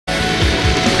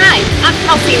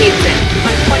Kelsey Newton.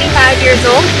 I'm 25 years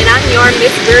old and I'm your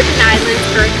Miss Virgin Islands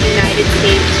Earth United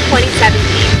States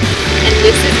 2017. And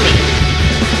this is me.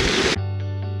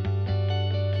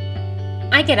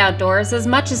 I get outdoors as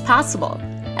much as possible.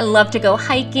 I love to go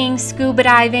hiking, scuba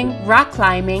diving, rock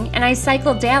climbing, and I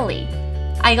cycle daily.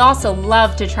 I also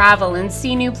love to travel and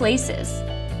see new places.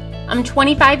 I'm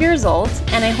 25 years old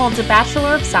and I hold a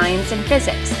Bachelor of Science in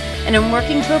Physics, and I'm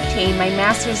working to obtain my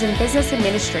Master's in Business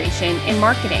Administration in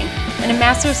Marketing and a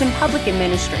Master's in Public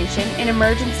Administration in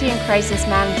Emergency and Crisis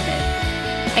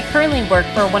Management. I currently work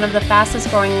for one of the fastest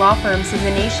growing law firms in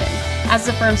the nation as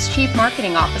the firm's Chief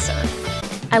Marketing Officer.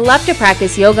 I love to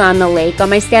practice yoga on the lake on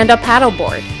my stand-up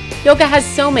paddleboard. Yoga has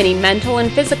so many mental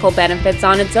and physical benefits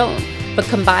on its own, but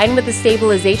combined with the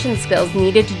stabilization skills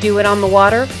needed to do it on the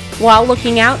water while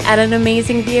looking out at an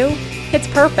amazing view, it's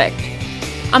perfect.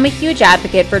 I'm a huge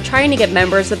advocate for trying to get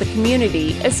members of the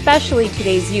community, especially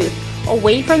today's youth,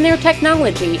 away from their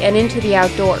technology and into the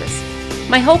outdoors.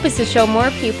 My hope is to show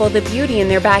more people the beauty in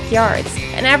their backyards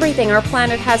and everything our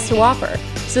planet has to offer,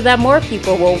 so that more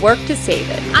people will work to save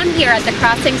it. I'm here at the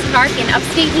Crossings Park in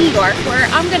upstate New York, where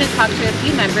I'm going to talk to a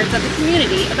few members of the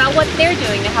community about what they're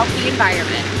doing to help the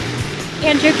environment.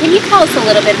 Andrew, can you tell us a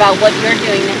little bit about what you're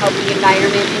doing to help the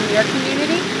environment in your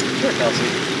community? Sure, Kelsey.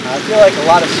 I feel like a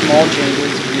lot of small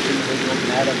changes for each individual can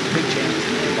add up to big changes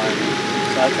in the environment.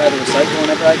 So I try to recycle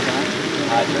whenever I can.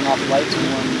 I turn off lights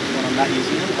when I'm not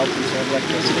using them, help conserve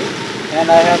electricity.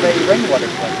 And I have a rainwater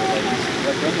collector that I use to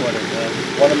collect rainwater to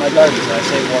water my gardens, so I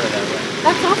save water that way.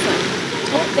 That's awesome.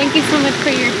 Well, thank you so much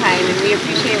for your time, and we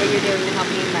appreciate what you're doing to help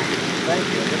the environment. Thank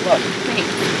you. Good luck.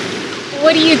 Thanks.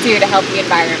 What do you do to help the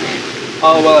environment?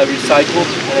 Oh, well, I recycle,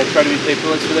 and I try to be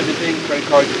paperless with everything, credit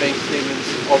cards, bank statements,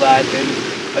 all that, and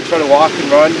I try to walk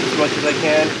and run as much as I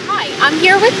can. Hi, I'm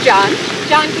here with John.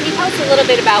 John, can you tell us a little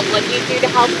bit about what you do to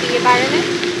help the environment?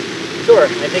 Sure.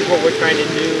 I think what we're trying to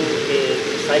do is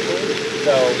recycling.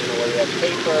 So, whether that's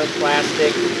paper,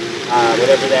 plastic,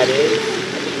 whatever that is.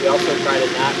 I think we also try to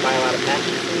not buy a lot of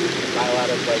packaged food, buy a lot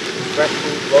of fresh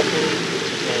food locally,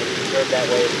 and conserve that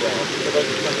way as well. So those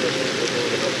are some of the things we're doing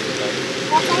to help the environment.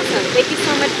 That's awesome. Thank you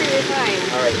so much for your time.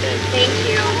 All right, thanks. Thank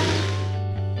you.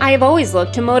 I have always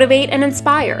looked to motivate and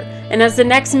inspire, and as the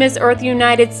next Miss Earth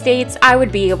United States, I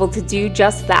would be able to do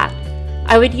just that.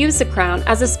 I would use the crown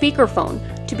as a speakerphone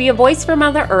to be a voice for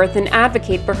Mother Earth and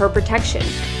advocate for her protection.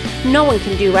 No one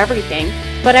can do everything,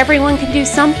 but everyone can do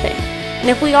something. And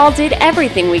if we all did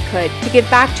everything we could to give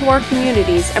back to our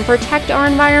communities and protect our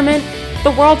environment,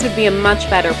 the world would be a much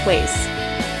better place.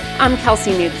 I'm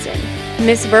Kelsey Knudsen,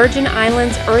 Miss Virgin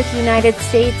Islands Earth United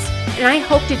States, and I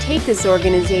hope to take this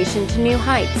organization to new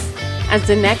heights as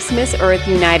the next Miss Earth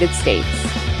United States.